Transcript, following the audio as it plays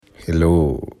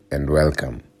Hello and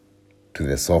welcome to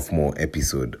the sophomore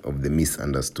episode of The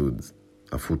Misunderstoods,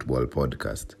 a football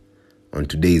podcast. On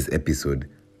today's episode,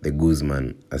 the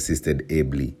Guzman, assisted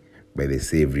ably by the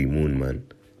savory Moonman,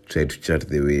 tried to chart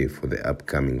the way for the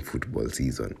upcoming football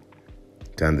season.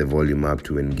 Turn the volume up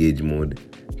to engage mode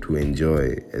to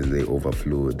enjoy as they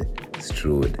overflowed,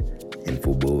 strode, and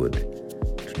forebode.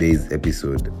 Today's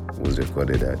episode was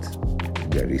recorded at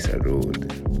Garissa Road.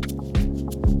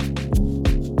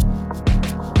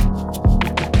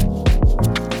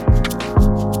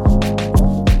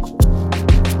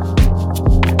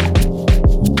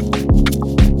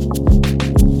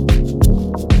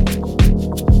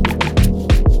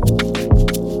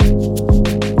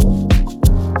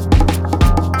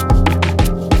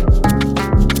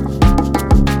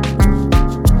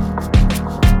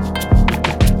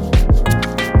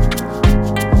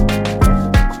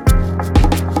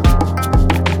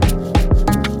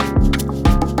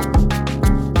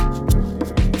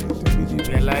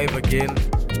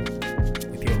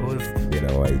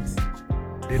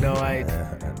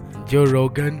 Joe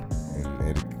Rogan and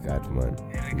Eric Cartman.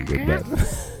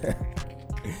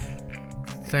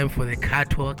 Time for the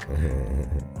catwalk.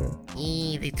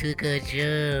 They took a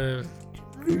joke.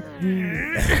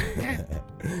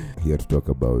 Here to talk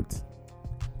about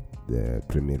the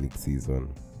Premier League season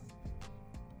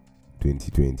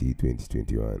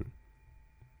 2020-2021.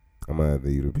 I'm at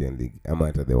the European League. I'm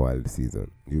at the World season.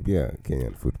 European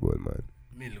Kenyan football, man.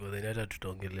 Mimi nilikuwa hata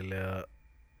tutaongelelea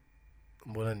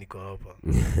mbona niko hapa.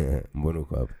 Mbona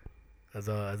uko hapa?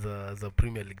 As a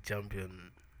Premier League champion.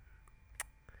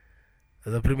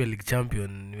 As a Premier League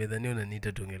champion, nimedhani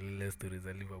unaniita tuongelelea stories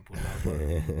za Liverpool hapa.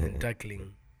 Tackling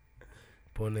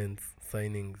opponents,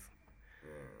 signings.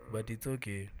 But it's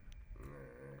okay.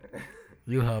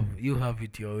 You have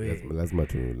it your way. Lazima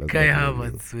Kai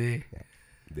Havertz way. Yeah.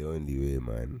 The only way,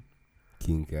 man.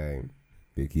 King Kai,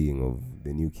 the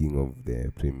new king of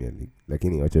the Premier League.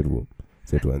 Lakini wacha tu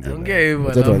ongea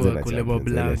hivyo alafu kuleba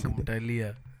blank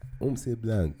mtalia. Umse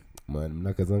blank man,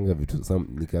 mnakazanga vitu some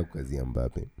nikakazia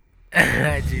Mbappe.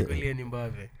 Jikulia ni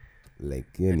Mbappe.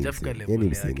 Like yeni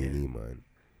mse nini man.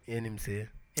 Yeni mse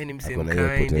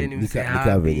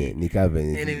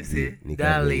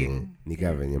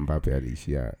nikavenye Mbappe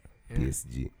alishia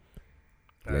PSG.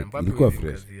 Like ilikuwa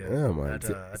fresh. Man.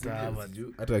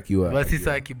 Hata akiwa basi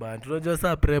saa kibantu. Unajua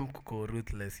saa Prem kuko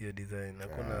ruthless hiyo design.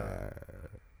 Hakuna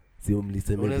si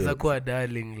umliseme unaweza kuwa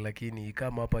darling lakini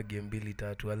kama hapa game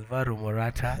 2-3 Alvaro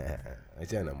Morata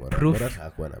achana Morata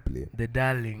hakuwa na play the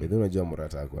darling. Wewe unajua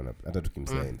Morata hakuwa na hata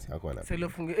tukimsign hakuwa na play. Sasa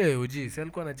funge uji si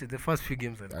alikuwa anacheza the first few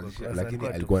games alikuwa lakini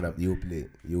alikuwa na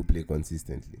you play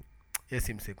consistently. Yes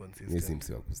himse consistent. Yes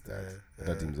himse wa kustart.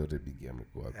 Hata timu zote big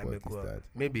amekuwa kwa kustart.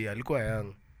 Maybe alikuwa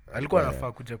young. Alikuwa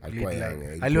anafaa kuja kulead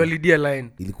line. Aliwalidia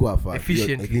line. Ilikuwa fast.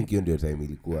 I think hiyo ndio time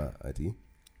ilikuwa ati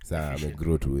saa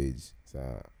amegrow to age.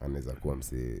 Saa anaweza kuwa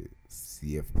mse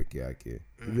CF peke yake.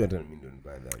 Hivi hata mimi ndio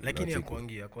nibanda. Lakini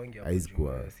akuangia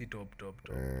si top.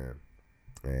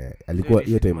 Alikuwa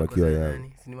hiyo time akiwa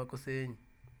young. Si ni makosa yenu.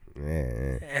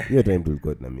 Hiyo time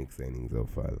tulikuwa tuna make signings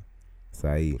of fall.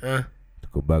 Saa hii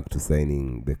tuko back to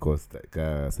signing the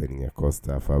signing ya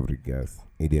Costa, Fabregas,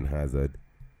 Eden Hazard.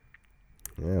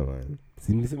 Yeah man.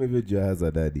 Si nilisema hivyo juu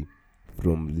Hazard hadi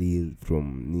from Lille,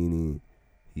 from nini,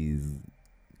 he's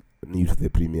new to the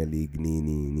Premier League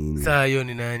nini. Saa hiyo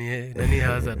ni nani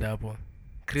Hazard hapo?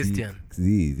 Christian.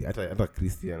 Hata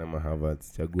Christian ama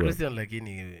Havertz chagua. Christian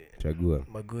lakini chagua.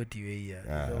 Magoti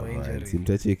weia.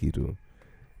 Simtacheki tu.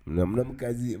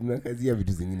 Mnakazia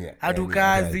vitu zingine.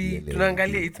 Hatukazi,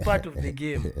 tunaangalia it's part of the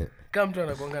game. Kama mtu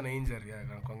anakuanga na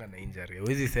injury,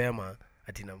 huwezi sema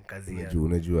ati namkazia.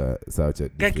 Unajua sawa cha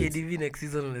kaka DV next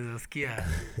season unaweza sikia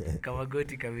kama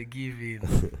goti kame give in.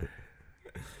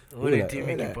 Ule timu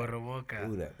ikiporomoka.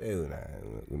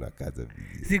 Unakaza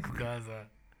bizi. Sikukaza.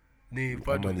 Ni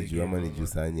part of the game. Ama ni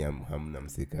jusanya hamna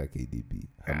mseka KDB.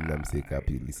 Hamna mseka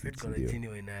Pulisic ndio. Gini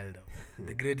Wijnaldum.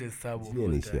 The greatest sub of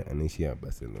all time. Anaishia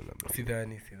Barcelona.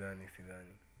 Sidhani.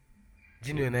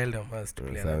 Gini Wijnaldum has to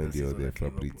play another season.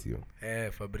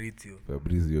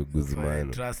 Fabrizio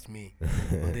Guzman. Trust me.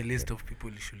 On the list of people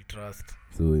you should trust.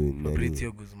 So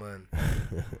Fabrizio Guzman.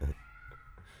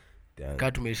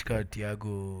 Kama tumeshika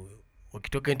Thiago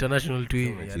wakitoka international tu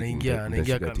hivi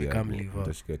anaingia kama liver.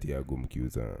 Utashika Thiago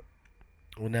mkiuza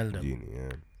Wijnaldum.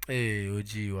 Gini,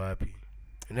 oji wapi?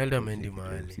 Wijnaldum endi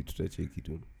mahali. Si tutacheki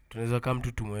tu. Tunaweza kama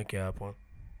mtu tumweke hapo.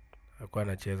 Alikuwa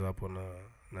anacheza hapo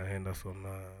na Henderson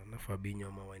na Fabinho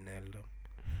ama Wijnaldum.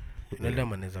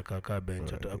 Wijnaldum anaweza kaa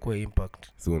bench atakuwa impact.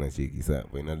 So unacheki sasa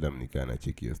Wijnaldum nikaa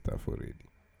anacheki hiyo stuff already.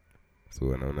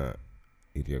 So anaona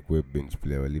itakuwa bench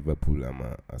player wa Liverpool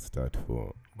ama a start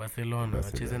for Barcelona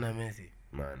acheze na Messi.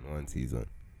 Man, one season.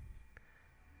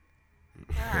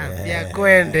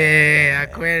 Ya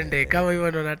kwende kama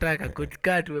hivyo ndo nataka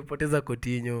kukaa. Tumepoteza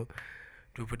Coutinho,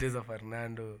 tumepoteza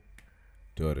Fernando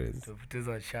Torres,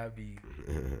 tumepoteza Xabi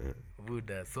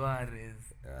Buda Suarez,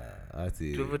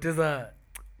 ati tumepoteza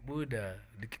Buda.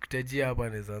 Nikikutajia hapa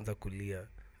naweza anza kulia,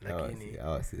 lakini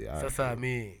sasa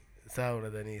saa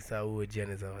unadhani saa huo jia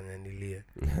anaweza fanya nilie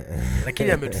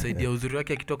lakini ametusaidia. Uzuri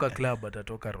wake akitoka club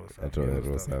atatoka Rosa.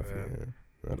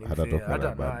 Hatatoka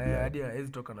na bad hadi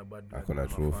hawezi toka na bad blood. Akona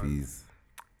trophies.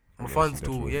 Mafans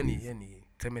tu, yani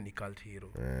tuseme ni cult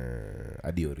hero.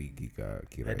 Hadi origi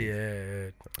hadi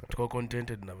tuko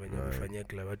contented na venye amefanyia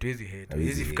club. Hatuwezi hate.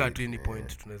 Hizi fika tu any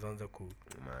point tunaweza anza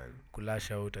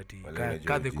kulash out ati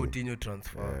kadhe Coutinho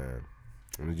transfer.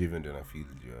 Unajua even ndio na feel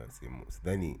same.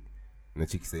 Sidhani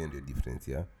nachikisa hiyo ndio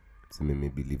difference ya tuseme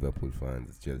maybe Liverpool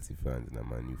fans, Chelsea fans na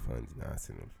Man U fans na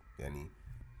Arsenal. Yani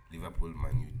Liverpool,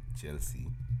 Man U, Chelsea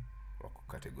wako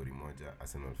category moja,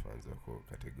 Arsenal fans wako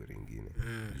category nyingine.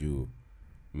 Juu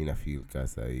mimi na feel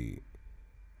kasa hii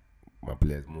ma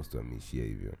players most wameishia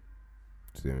hivyo.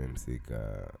 Tuseme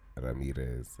msika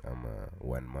Ramirez ama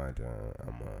Juan Mata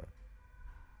ama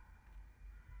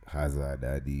Hazard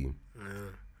hadi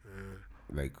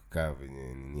like kaa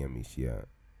venye nini ameishia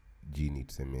Gini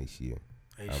tuseme aishia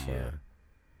ama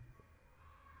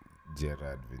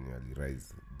Gerrard venye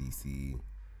alirise DC.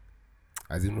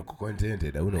 As in uko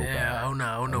contented,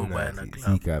 hauna ubaya na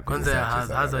club. Kwanza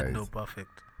Hazard no perfect.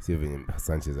 Sio venye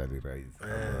Sanchez alirise.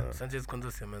 Sanchez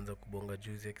kwanza simeanza kubonga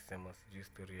juzi akisema sijui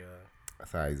story ya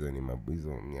sasa hizo ni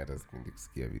mabuizo mimi hata sipendi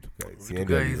kusikia vitu kama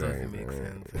hizo make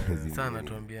sense. Sana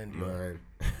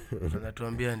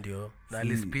tuambia ndio na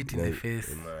alispit in the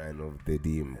face man of the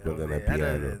team kwanza na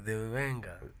piano the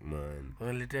Wenger man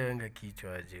unaletea Wenger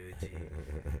kichwa aje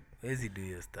wezi do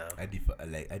your stuff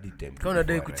hadi time kama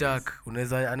unadai kuchak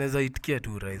anaweza itikia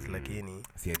tu rise lakini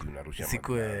si ati unarusha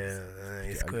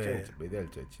isikwe by the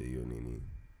chache hiyo nini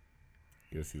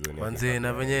hiyo season manze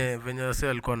na venye wase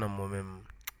walikuwa na momem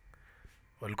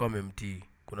walikuwa wamemtii.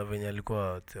 Kuna venye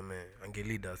alikuwa tuseme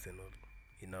angelead Arsenal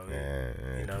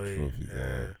inawe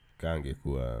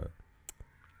kaangekuwa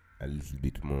a little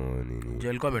bit more nini. Ndio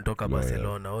alikuwa ametoka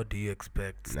Barcelona. What do you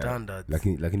expect? Standards.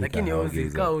 Lakini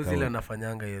Ozil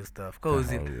anafanyanga hiyo stuff.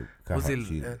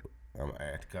 Ozil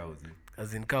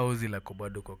Ozil ako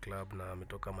bado kwa club na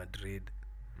ametoka Madrid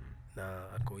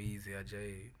na ako easy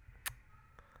ajai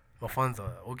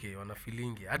mafanza okay wana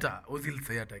feelingi. Hata Ozil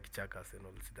sasa hata kichaka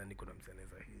Arsenal sidhani kuna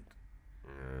mseneza hit.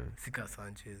 Sika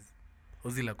Sanchez.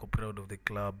 Ozil ako proud of the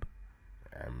club.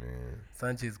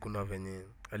 Sanchez kuna venye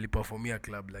aliperformia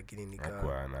club lakini nika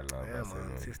kwa ana lava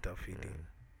sana sister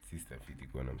fiti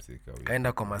kwa na mseka huyo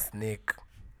kaenda kwa snake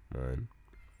man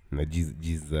na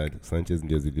Sanchez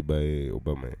ndio zilibaye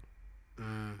Obama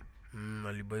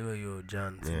alibaiwa hiyo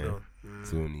ndio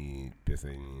so ni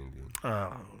pesa nyingi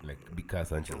like because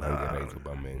Sanchez angerise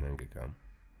Obama angekam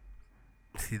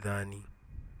sidhani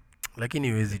lakini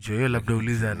iwezi jo hiyo labda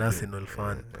uliza na Arsenal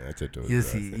fan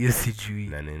yes sijui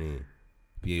na nini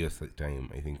pia hiyo time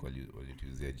I think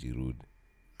walituzia Giroud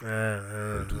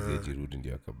Giroud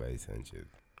ndio akabai Sanchez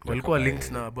walikuwa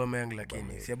linked na Aubameyang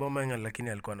lakini si Aubameyang lakini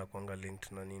alikuwa anakuanga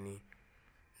linked na nini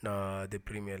na the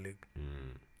Premier League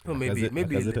so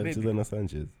maybe na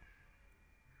Sanchez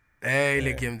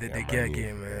ile game the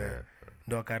game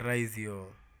ndo akarise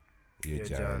hiyo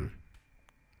Jan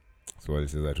so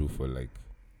alicheza tu for like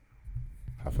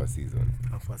half a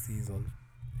season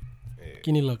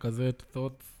lakini Lacazette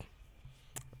thoughts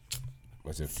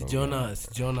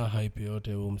sijaona hype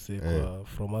yote huo mseko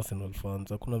from Arsenal fans.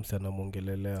 Hakuna mse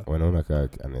anamuongelelea. Wanaona kama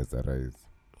anaweza rise.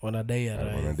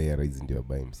 Wanadai rise ndio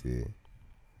buy mse.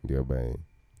 Ndio buy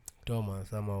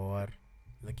Thomas ama War.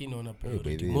 Lakini wana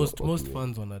priority. Most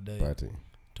fans wanadai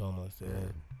Thomas.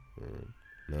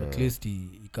 No. At least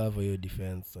ikava hiyo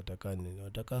defense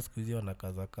wataka siku hizi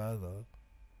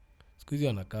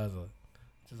wanakaza.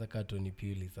 Sasa Tony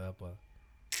Pulis hapa.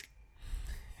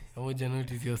 Hawaja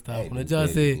notice your stuff. Unajua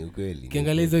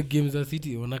kiangalia hizo games za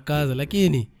City wanakaza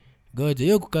lakini goja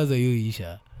hiyo kukaza hiyo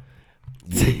isha.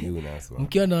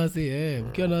 Mkiwa na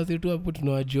wase tu hapo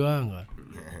tunawajuanga.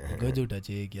 Goja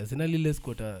utacheki. Arsenal ile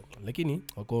squad lakini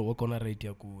wako na right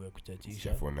ya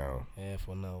kuchachisha for now.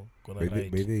 For now. Kuna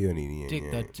right. By the hiyo nini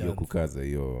hiyo kukaza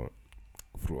hiyo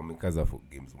wamekaza for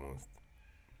games most.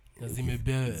 Lazima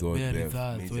bear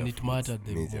results when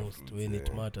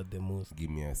it mattered the most.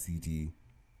 Give me a City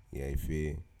ya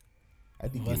FA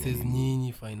versus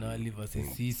nyinyi finali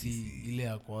versus sisi ile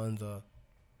ya kwanza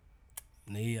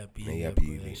na hii ya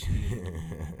pili.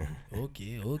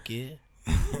 Okay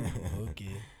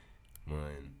Okay.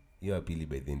 Man, hiyo ya pili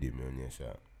by the end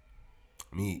imeonyesha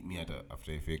mi hata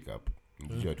after FA Cup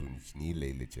nijua tu ni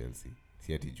ile Chelsea.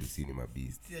 Si ati juu si ni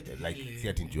mabeast. Like si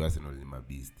ati juu Arsenal ni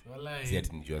mabeast. Si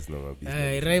ati juu Arsenal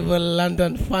mabeast. Rival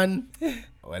London fan.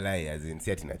 Walai as in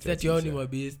si ati na Chelsea. Si ati wao ni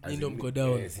mabeast, ndio mko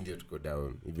down. Si ndio tuko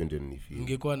down. Even ndio ni feel.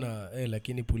 Ingekuwa na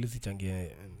lakini polisi changia.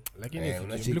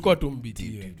 Lakini tulikuwa tumbiti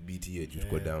hiyo juu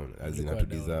tuko down. As in to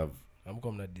deserve.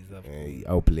 Hamko mna deserve.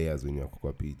 Au players wenye wako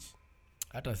kwa pitch.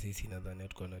 Hata sisi nadhani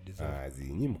tuko na deserve.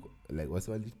 Nyinyi like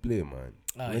wasi play man.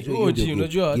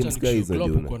 Unajua hata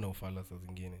Klopp uko na ufala saa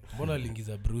zingine. Mbona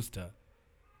aliingiza Brewster?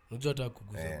 Unajua hata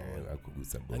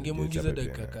kugusa ball. Angemuingiza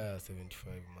dakika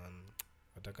 75 man.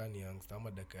 Ataka ni youngster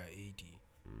ama dakika 80.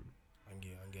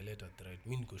 Angeleta threat.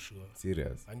 Mimi niko sure.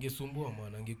 Serious. Angesumbua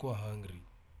man, angekuwa hungry.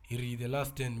 The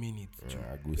last 10 minutes.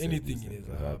 Anything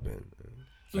inaweza happen.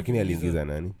 Lakini aliingiza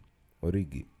nani?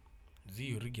 Origi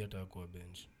hata kwa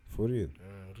bench. For real?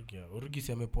 Origi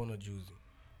si amepona juzi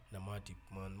na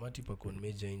Matip akon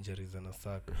major injuries na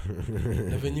saka.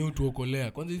 Na venye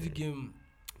utuokolea. Kwanza hizi game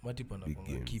Matip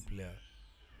anakuwa key player.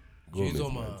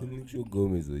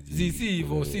 Gomez si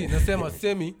hivyo nasema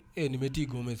semi nimetii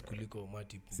Gomez kuliko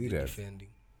Matip defending.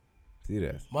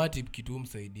 Serious? Matip kitu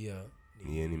msaidia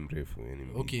ni mrefu,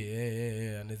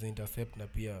 okay, anaweza intercept na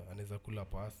pia anaweza kula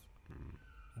pass.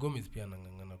 Gomez pia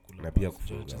anangangana kula na pia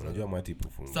kufunga. Unajua Matip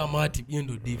kufunga. Sasa Matip hiyo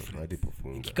ndio difference. Matip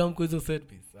kufunga. Ikikam kwa hizo set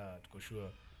piece, tuko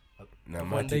sure. Na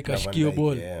Matip kashikio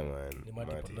ball.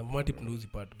 Ni Matip ndio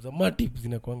uzipata. Sasa Matip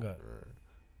zinakuanga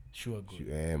sure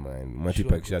goal. Man.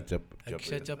 Matip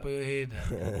akishachapa hiyo header.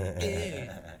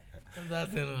 Sasa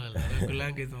ndio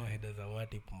kulanga hizo header za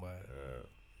Matip mbaya.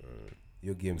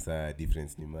 Your games are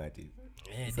difference ni Matip.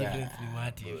 Difference ni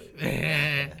Matip.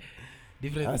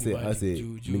 Ase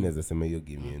mimi naweza sema hiyo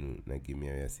game yenu na game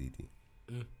ya City.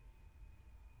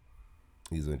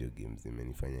 Hizo ndio games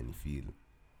zimenifanya ni feel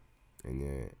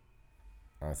enye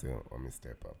ase wame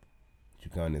step up.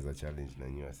 Chukaneza challenge na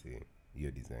nyo ase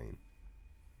hiyo design.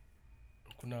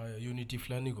 Kuna unity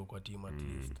fulani iko kwa team at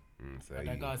least.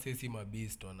 Nataka sisi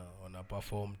mabeast wana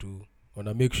perform tu.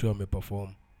 Wana make sure wame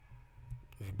perform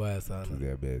vibaya sana. To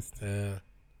their best.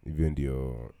 Even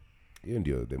hiyo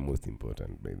ndio the most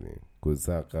important by the way. Cause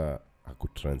Saka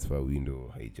transfer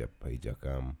window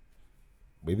haijakam.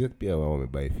 By the way pia wao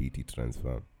wamebuy fiti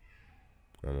transfer.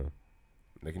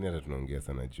 Lakini hata tunaongea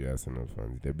sana juu ya Arsenal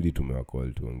fans. Itabidi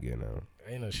tumewacall tuongee nao.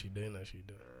 Haina shida.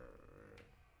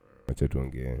 Acha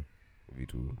tuongee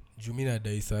vitu. Jumina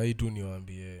dai saa tu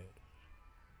niwaambie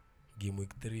game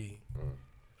week 3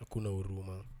 hakuna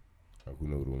huruma.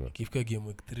 Kifika game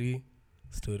week 3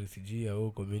 story siji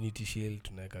au community shield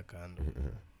tunaweka kando.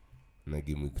 Na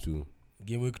game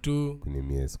week 2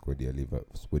 kunimia squad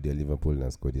ya Liverpool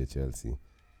na squad ya Chelsea.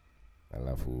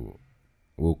 Alafu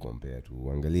wewe compare tu,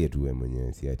 uangalie tu wewe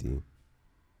mwenyewe, si ati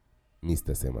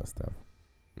Mr. Sema stuff.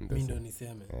 Mimi ndo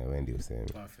niseme. Wewe ndio useme.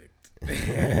 Perfect.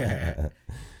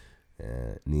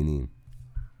 Nini?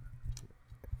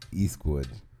 Hii squad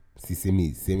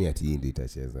sisemi ati hii ndio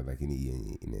itacheza, lakini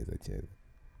hii inaweza cheza.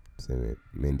 Tuseme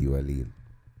Mendy wa Lille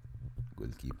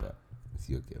goalkeeper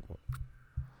sio kepa.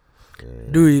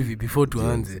 Do hivi before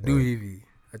tuanze. Do hivi.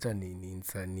 Acha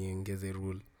niongeze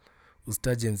rule.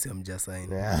 Ustaje msija sign.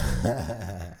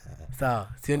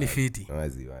 Sawa, sio ni fiti.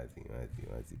 Wazi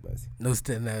basi.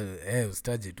 Na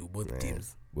ustaje tu both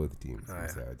teams. Both teams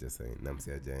msija sign na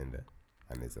msijaenda.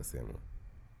 Anaweza sema.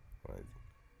 Wazi.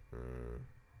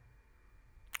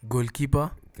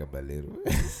 Goalkeeper Caballero.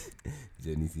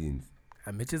 Johnny Sins.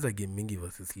 Amecheza game mingi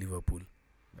versus Liverpool.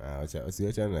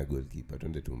 Usiachana na goalkeeper,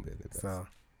 twende tu mbele basi. Sawa.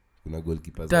 Kuna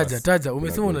goalkeepers. Taja,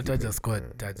 umesema unataja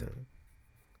squad, taja.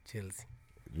 Chelsea.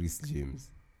 Reece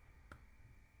James.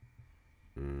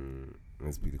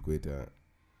 Aspilicueta.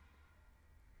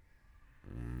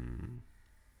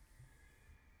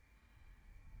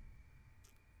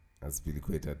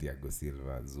 Aspilicueta, Thiago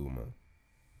Silva, Zuma.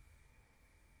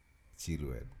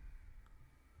 Chilwell.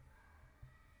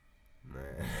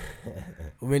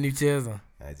 Umenicheza.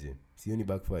 Aje. Sio ni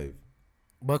back 5.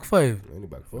 Back 5? Ni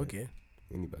back 5. Okay.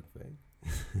 Ni back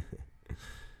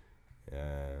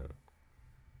 5.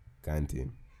 Kante.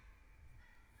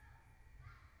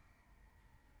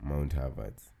 Mount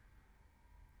Havertz.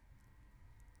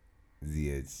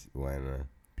 ZH, Werner,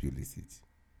 Pulisic.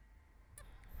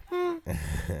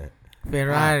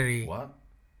 Ferrari. What?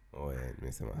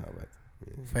 Nimesema Havertz.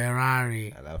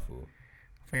 Ferrari. Alafu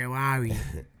Ferrari.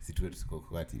 Situwe tusiko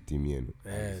kwa timu yenu.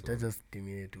 Taja timu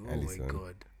yetu. Oh my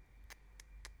god.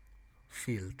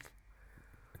 Field.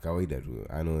 Kawaida tu.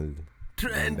 Arnold.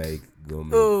 Trent. Dijk,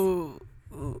 Gomez.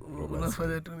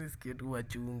 Unafanya tu nisikie tu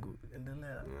wachungu.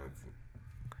 Endelea.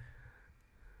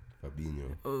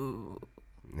 Fabinho. Oh.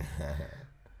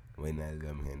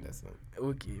 Wijnaldum, Henderson.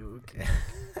 Okay.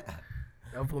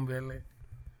 Hapo mbele.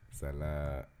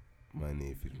 Salah,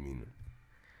 Mane, Firmino.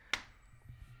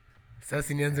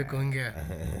 Sasa nianze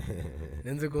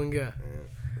kuongea.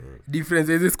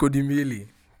 Difference hizi skodi mbili.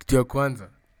 Kitu ya kwanza.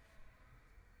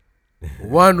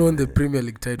 One won the Premier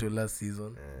League title last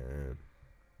season.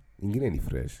 Ingine ni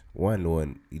fresh.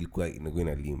 1-1 ilikuwa inakuwa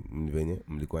na limp. Mvenye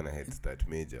mlikuwa na head start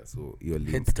major, so hiyo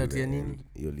limp. Head start ya nini?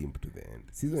 Hiyo limp to the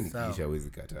end. Season ikiisha huwezi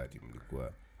kataa ati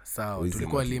mlikuwa. Sawa,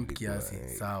 tulikuwa limp kiasi.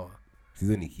 Sawa.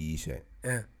 Season ikiisha.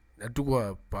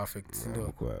 Hatukuwa perfect,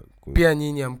 ndio. Pia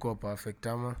nyinyi hamkuwa perfect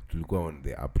ama tulikuwa on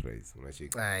the uprise,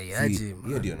 unacheka. Aje.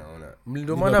 Hiyo ndio naona.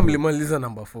 Ndio maana mlimaliza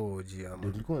number 4 OG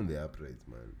ama. Tulikuwa on the uprise,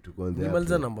 man. Tulikuwa on the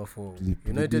mlimaliza number 4.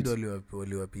 United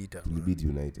waliwapita. Tulibit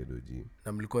United OG.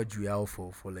 Na mlikuwa juu yao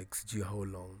for like sijui how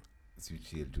long.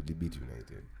 Chill, tulibit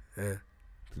United.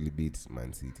 Tulibit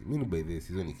Man City. Mimi by the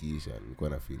season ikiisha nilikuwa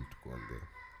na feel tuko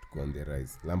on the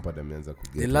rise. Lampard ameanza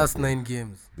kuget. The last 9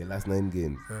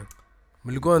 games.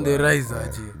 Mlikuwa on the rise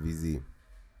aje. Vizi.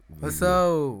 Sasa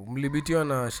mlibitiwa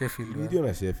na Sheffield. Mlibitiwa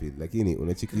na Sheffield, lakini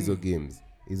unacheki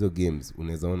hizo games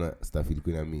unaweza ona staff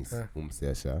ilikuwa na miss.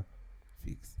 Umseasha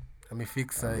fix.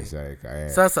 Amefix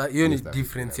sasa hiyo ni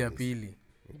difference ya pili.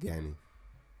 Gani?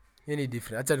 Hiyo ni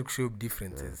different. Acha nikushow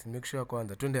differences. Make sure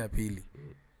kwanza twende ya pili.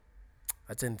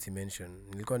 Acha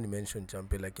nilikuwa ni mention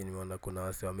champe, lakini nimeona kuna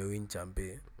wase wamewin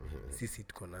champe. Sisi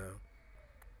tuko nayo.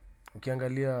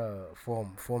 Ukiangalia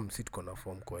form si tuko na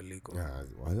form kwa liko.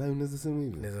 Wala unaweza sema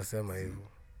hivyo. Naweza sema hivyo.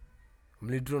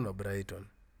 Mlidraw na Brighton.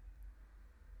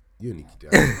 Hiyo ni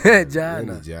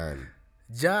kitambo.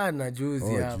 Jana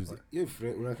juzi hapa.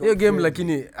 Hiyo game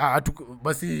lakini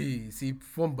basi si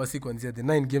form basi kuanzia the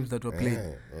 9 games that were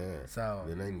played. Sawa.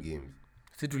 The 9 games.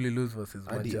 Si tulilose versus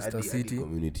Manchester City.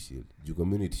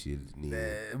 Community Shield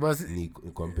ni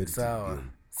competitive game.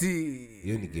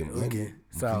 Hiyo ni game. Okay.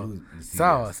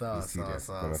 Sawa.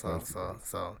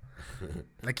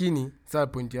 Lakini sasa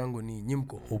point yangu ni nyinyi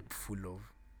mko hopeful of.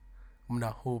 Mna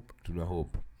hope. Tuna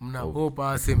hope. Mna hope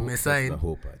ase mmesign.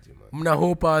 Mna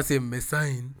hope ase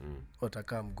mmesign.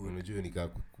 Watakaa mguu. Unajua nikaa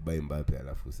kubai Mbappe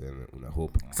alafu useme una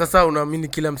hope. Sasa unaamini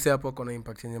kila mse hapo kuna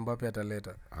impact yenye Mbappe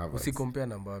ataleta. Usikompare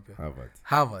na Mbappe.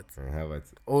 Havertz.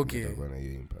 Okay. Atakuwa na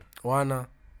hiyo impact. Wana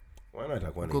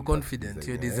atakuwa na confident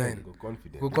your design.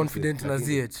 Uko confident na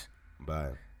ZH.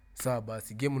 Mbaya. Sawa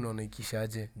basi game unaona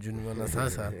ikishaje? Juu nimeona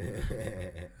sasa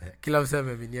kila mse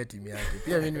ameaminia timu yake.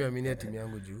 Pia mimi nimeaminia timu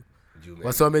yangu juu.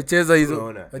 Wasi wamecheza hizo.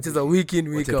 Wacheza week in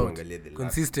week out.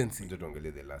 Consistency.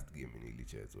 Tuangalie the last game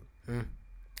ilichezwa.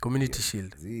 Community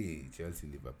Shield.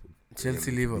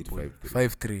 Chelsea Liverpool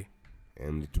 5-3.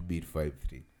 And to beat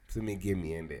 5-3. So me game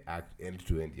iende end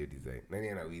to end your design. Nani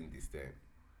ana win this time?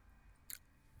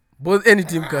 Both any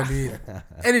team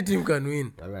can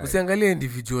win. Usiangalie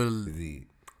individual.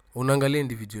 Unaangalia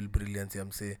individual brilliance ya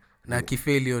msee. Na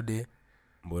kifail hiyo day.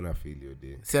 Mbona fail hiyo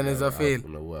day? Si anaweza fail.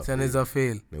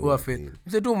 Huwa fail.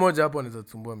 Msee tu mmoja hapo anaweza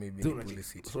tusumbua maybe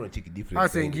policy. So check difference.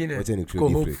 Hasa wengine tuko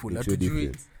hopeful.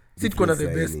 Hatujui. Si tuko na the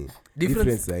best.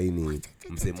 Difference haini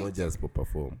msee mmoja asipo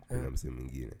perform kuna msee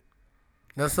mwingine.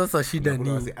 Na sasa shida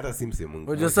ni hata si msee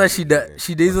mwingine. Unajua sasa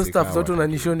shida hizo stuff zote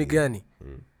unanishoni gani?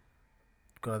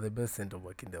 Kuna the best center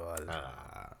back in the world.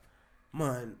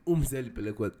 Man,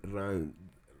 alipelekwa round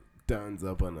turns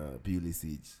hapa na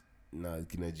Pulisic na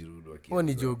kina Giroud wao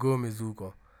ni Joe Gomez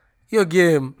huko. Hiyo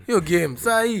game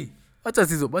saa hii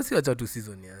acha tu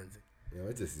season ianze.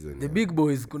 Wacha season. The big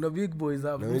boys, kuna big boys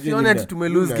hapo. Msione ati tume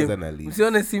lose game.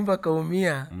 Msione Simba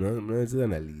kaumia. Mnacheza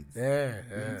na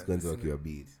Leeds. Kwanza wakiwa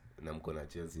beat na mko na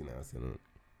Chelsea na Arsenal.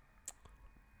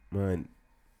 Man,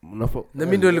 na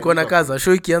mimi ndio nilikuwa nakaza.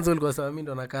 Show ikianza ulikuwa sawa, mimi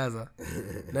ndo nakaza.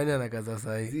 Nani anakaza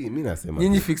sasa hivi? Mimi nasema.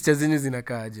 Nyinyi fixtures zenu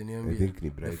zinakaaje niambie? I think ni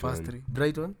Brighton.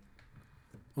 Brighton?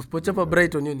 Usipochapa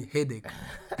Brighton hiyo ni headache.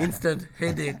 Instant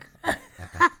headache.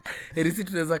 Herisi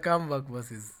tunaweza comeback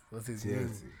versus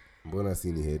Chelsea. Mbona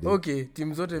si ni headache? Okay,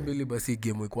 timu zote mbili basi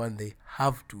game week 1 they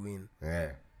have to win.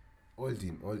 All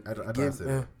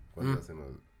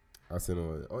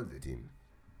Arsenal, all the team.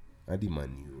 Hadi Man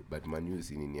U, but Man U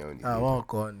si nini yao ni.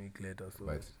 Wako ni later so.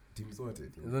 But teams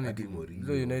zote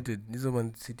hizo United, hizo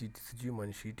Man City, sijui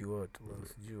Man City what,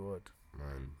 sijui what.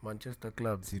 Manchester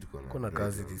club. Kuna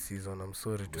kazi this season, I'm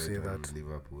sorry to say that.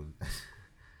 Liverpool.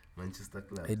 Manchester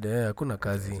club. Hakuna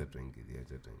kazi.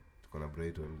 Tuko na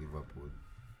Brighton, Liverpool,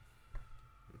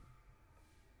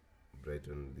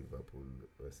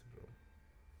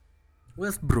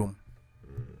 West Brom.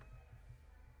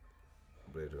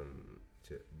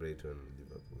 Brighton,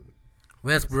 Liverpool.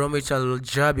 West Bromwich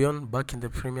Albion back in the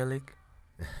Premier League.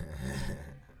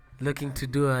 looking to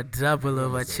do a double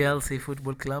over Chelsea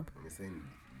Football Club.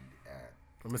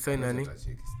 Wamesign nani?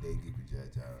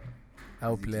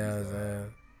 Au players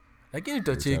lakini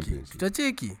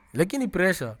tutacheki. Lakini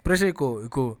pressure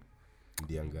iko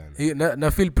ndiangana.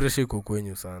 Na feel pressure iko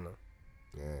kwenyu sana.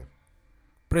 Yeah.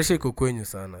 Pressure iko kwenyu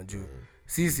sana juu.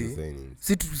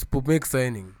 Sisi tusipo make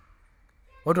signing.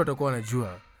 Watu watakuwa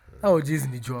wanajua. Hao jizi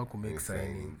ni jua ku make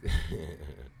signing.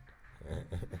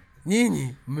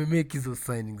 Nyinyi mmemake hizo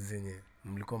signings zenye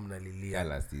mlikuwa mnalilia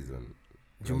last season.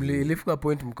 Jumli ilifika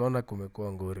point mkaona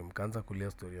kumekuwa ngori, mkaanza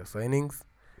kulia story ya signings.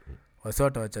 Wasa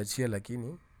watawachachia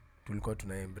lakini tulikuwa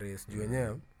tuna embrace juu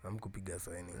wenyewe hamkupiga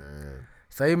signing.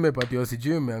 Sasa mmepatiwa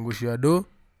sijui mmeangushia do,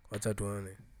 acha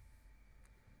tuone.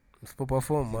 Msipo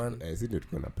perform man. Sisi ndio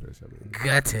tuko na pressure.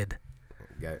 Gutted.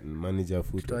 Manager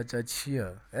foot.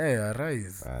 Tutawachachia.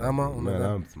 Arise. Ama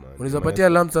unaweza patia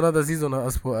Lamps another season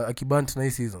akibant na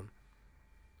hii season.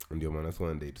 Ndio maana so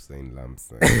one day to sign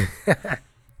Lamps.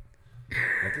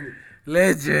 Lakini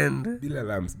legend. Bila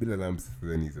Lamps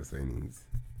then hizo signings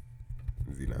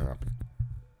zina happen.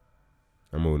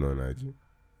 Ama unaonaje?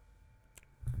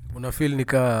 Una feel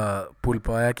nika pull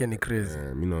power yake ni crazy.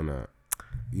 Mimi naona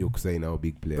hiyo kusign au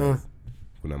big players.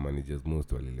 Kuna managers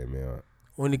most walilemewa.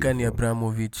 Onika ni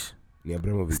Abramovich.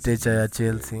 Stature ya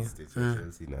Chelsea.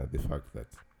 Chelsea na the fact that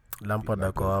Lampard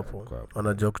ako hapo.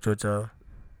 Wanajua kuchocha.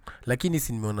 Lakini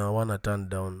si nimeona wana turn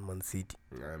down Man City.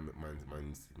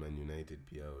 Man United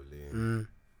pia ole.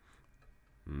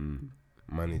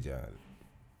 Manager.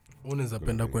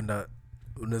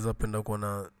 Unaweza penda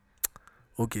kuona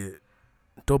okay,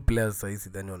 top players saizi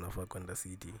dhani wanafaa kwenda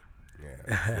City.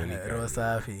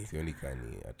 Rosafi. Sioni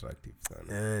kani attractive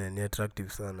sana. Ni attractive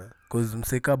sana. Cause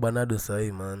mseka Bernardo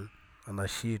sahi man ana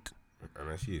shit.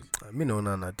 Mimi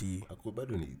naona anatii. Ako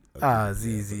bado ni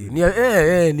zizi.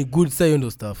 Ni good say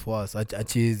ndo stuff was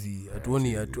achezi.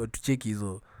 Atuoni atucheki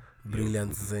hizo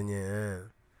brilliance zenye.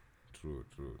 True.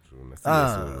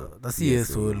 Nasi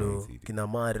solo kina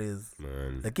Mahrez.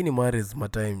 Lakini Mahrez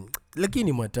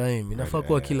matime inafaa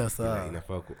kuwa kila saa.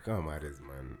 Inafaa kama Mahrez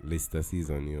man. Leicester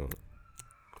season hiyo.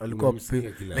 Alikuwa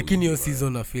lakini hiyo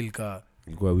season na feel ka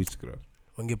ilikuwa witchcraft.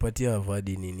 Wangepatia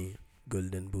Vardy nini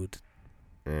golden boot.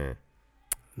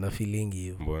 Na feeling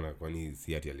hiyo. Mbona kwani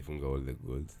si ati alifunga all the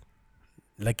goals?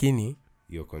 Lakini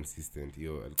hiyo consistent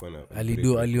hiyo alikuwa na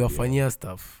aliwafanyia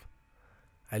stuff.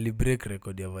 Ali break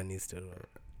record ya Van Nistelrooy.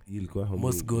 Ilikuwa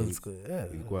most goals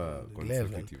ilikuwa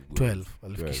consecutive 12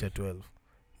 alifikisha 12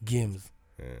 games.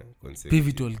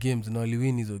 Pivotal games na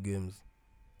waliwin hizo games.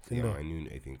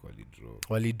 I think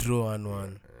walidraw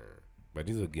 1-1. But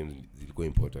hizo games zilikuwa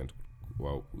important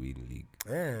wow win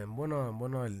league.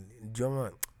 Mbona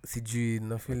joma sijui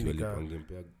na feel nika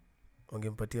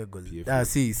wangempatia gold.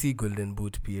 Si golden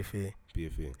boot PFA.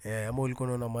 Ama ulikuwa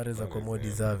unaona Mahrez kwa more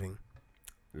deserving.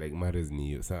 Like Mahrez ni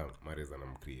hiyo saa Mahrez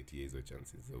anamcreate hizo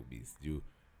chances za ubis juu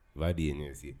Vardy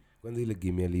yenyewe si kwanza ile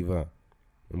game ya liver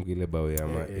mkile bao ya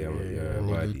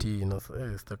Vardy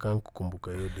sitaka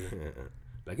kukumbuka hiyo day.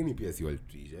 Lakini pia si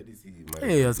walitisha hadi si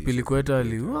Mahrez Aspilicueta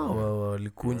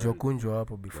alikunjwa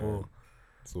hapo before.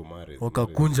 So Mahrez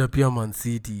wakakunja pia Man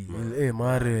City.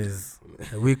 Mahrez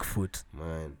weak foot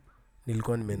man.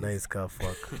 Nilikuwa nice car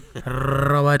fuck.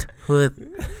 Robert Hood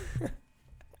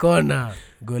Kona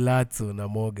Golazzo na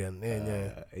Morgan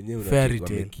fairy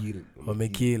tale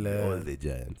wamekill all the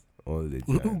giants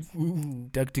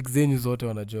tactics zenyu zote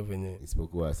wanajua venye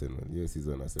isipokuwa Arsenal hiyo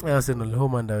season Arsenal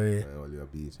home and away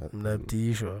waliwabeat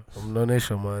mnatiishwa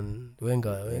mnaonesha man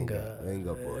wenga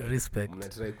respect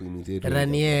mnatry kuimitate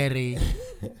Ranieri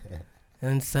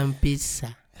and some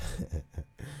pizza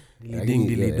leading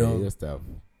hiyo stuff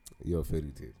hiyo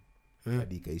fairy tale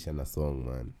hadi kaisha na song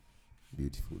man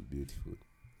beautiful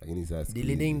lakini sasa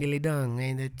dilidong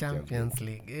in the Champions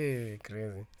League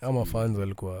crazy ama fans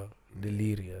walikuwa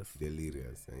delirious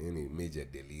yani major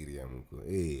delirium huko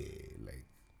like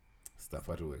stuff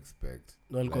to expect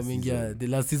walikuwa mingia the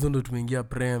last season ndo tumeingia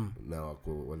prem na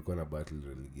walikuwa na battle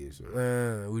relegation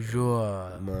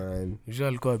Ujua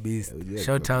alikuwa beast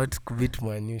shout out kubit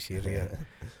manu sheria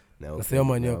na sema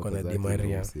manu kwa Di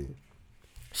Maria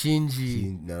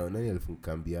Shinji na nani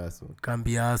alifunga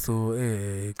Cambiaso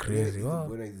crazy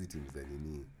mbona hizi teams za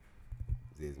nini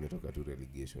zimetoka tu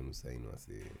relegation usaini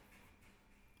wase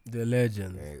the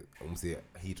legend mse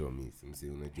hit or miss mse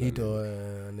unajua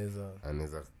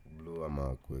anaweza blow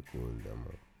ama kwe cold ama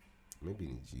maybe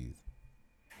ni cheese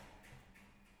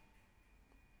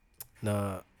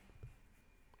na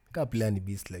ka plan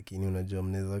beast lakini unajua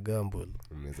mnaweza gamble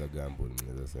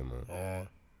mnaweza sema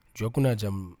Jua kuna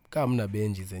jam kama mna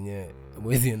benji zenye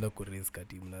mwezi enda ku risk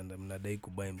ati mnadai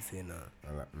kubai mse na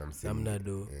mna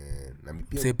do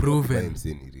mse proven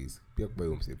mse ni risk pia kubai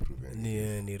mse proven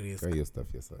ni risk hiyo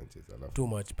stuff ya Sanchez alafu too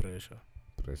much pressure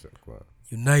kwa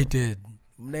United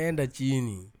mnaenda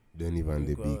chini Donny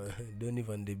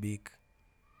van de Beek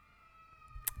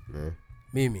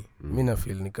mimi na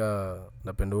feel nika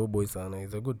napenda huyo boy sana,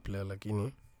 he's a good player,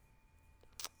 lakini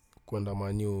kwenda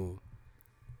Man U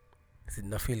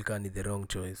na feel kani the wrong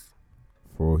choice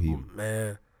for him.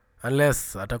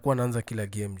 Unless atakuwa anaanza kila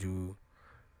game juu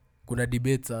kuna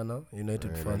debate sana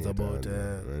United fans about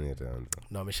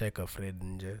na ameshaika Fred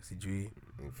nje, sijui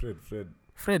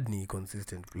Fred ni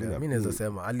consistent player. Mimi naweza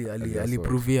sema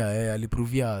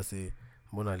aliprovia ase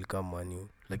mbona alikaa Man U,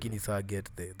 lakini saa get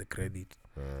the credit.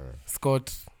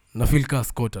 Scott na feel ka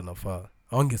Scott anafaa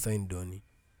aonge sign Donny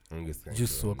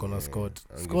just wako na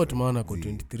Scott maana kwa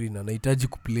 23 na anahitaji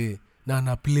kuplay na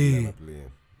ana play.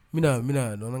 Mimi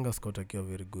naonanga Scott akiwa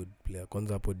very good player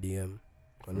kwanza hapo DM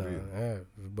kuna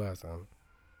vibaya sana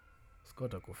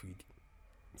Scott ako fit.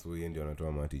 So yeye ndio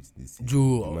anatoa Matic this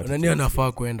juu nani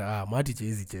anafaa kwenda Matic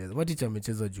hizi cheza. Matic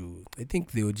amecheza juu I think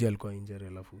the OG alikuwa injury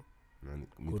alafu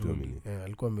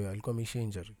alikuwa amesha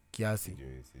injury kiasi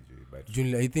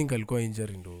juu I think alikuwa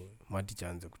injury ndo Matic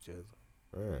aanze kucheza.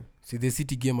 Si the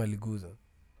City game aliguza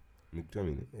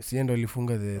si ndo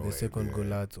alifunga the second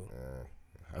goal ato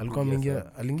alikuwa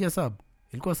aliingia sub,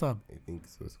 ilikuwa sub I think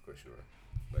so sure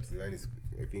but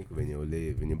I think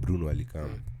venye Bruno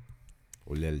alikam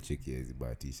Ole alicheki hizi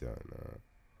bahatisha na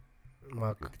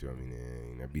Mark kitu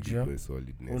inabidi kwa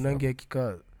solidness unangia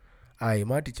kika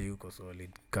Matic yuko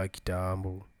solid ka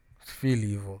kitambo feel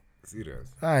hivyo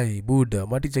serious buda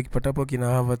Matic akipata hapo kina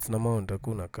Havertz na Mount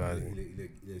hakuna kazi.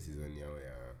 Ile season yao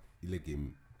ya ile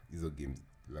game hizo games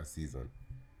last season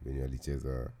venye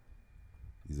alicheza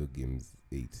hizo games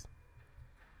 8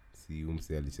 si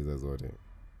umse alicheza zote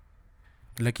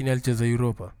lakini alicheza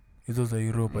Europa hizo za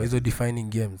Europa hizo defining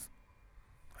games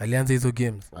alianza hizo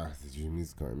games sijui mimi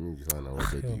sana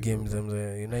wote games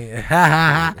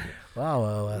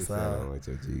wow sawa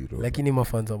lakini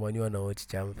mafanzo manyo na watch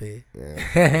champe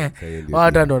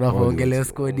watu ndo wanaongelea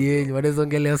squad yenu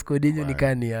wanazongelea squad yenu ni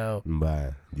kani yao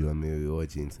mbaya juu ame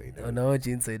watch inside out watch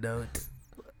inside out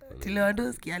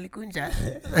Lewandowski alikunja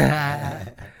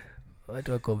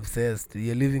watu wako obsessed,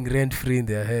 you're living rent free in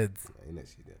their heads. Haina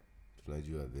shida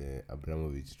tunajua the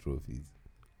Abramovich trophies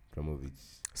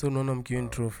so unaona mkiwin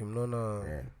trophy mnaona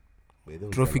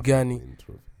trophy gani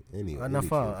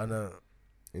anafaa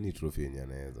any trophy yenye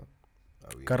anaweza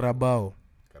Carabao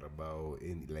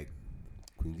like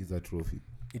kuingiza trophy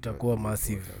itakuwa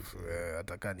massive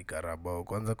ataka ni Carabao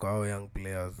kwanza kwa hao young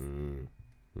players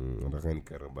ataka ni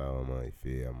Carabao ama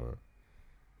FA ama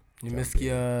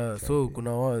nimesikia so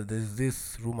kuna there's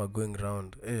this rumor going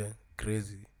around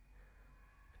crazy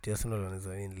Arsenal wanaweza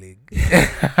win league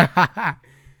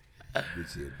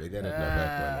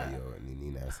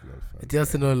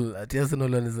Arsenal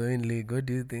wanaweza win league. What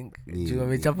do you think? Juu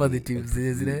wamechapa the teams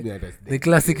zile the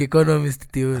classic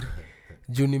economist theory.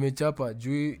 Juu nimechapa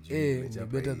juu ni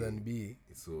better than B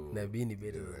na B ni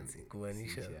better than C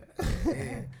kuanisha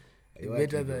ni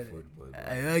better than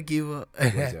ayaki hivyo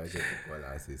wacha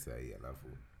tukala sasa hii alafu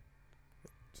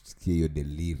tusikie hiyo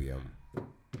delirium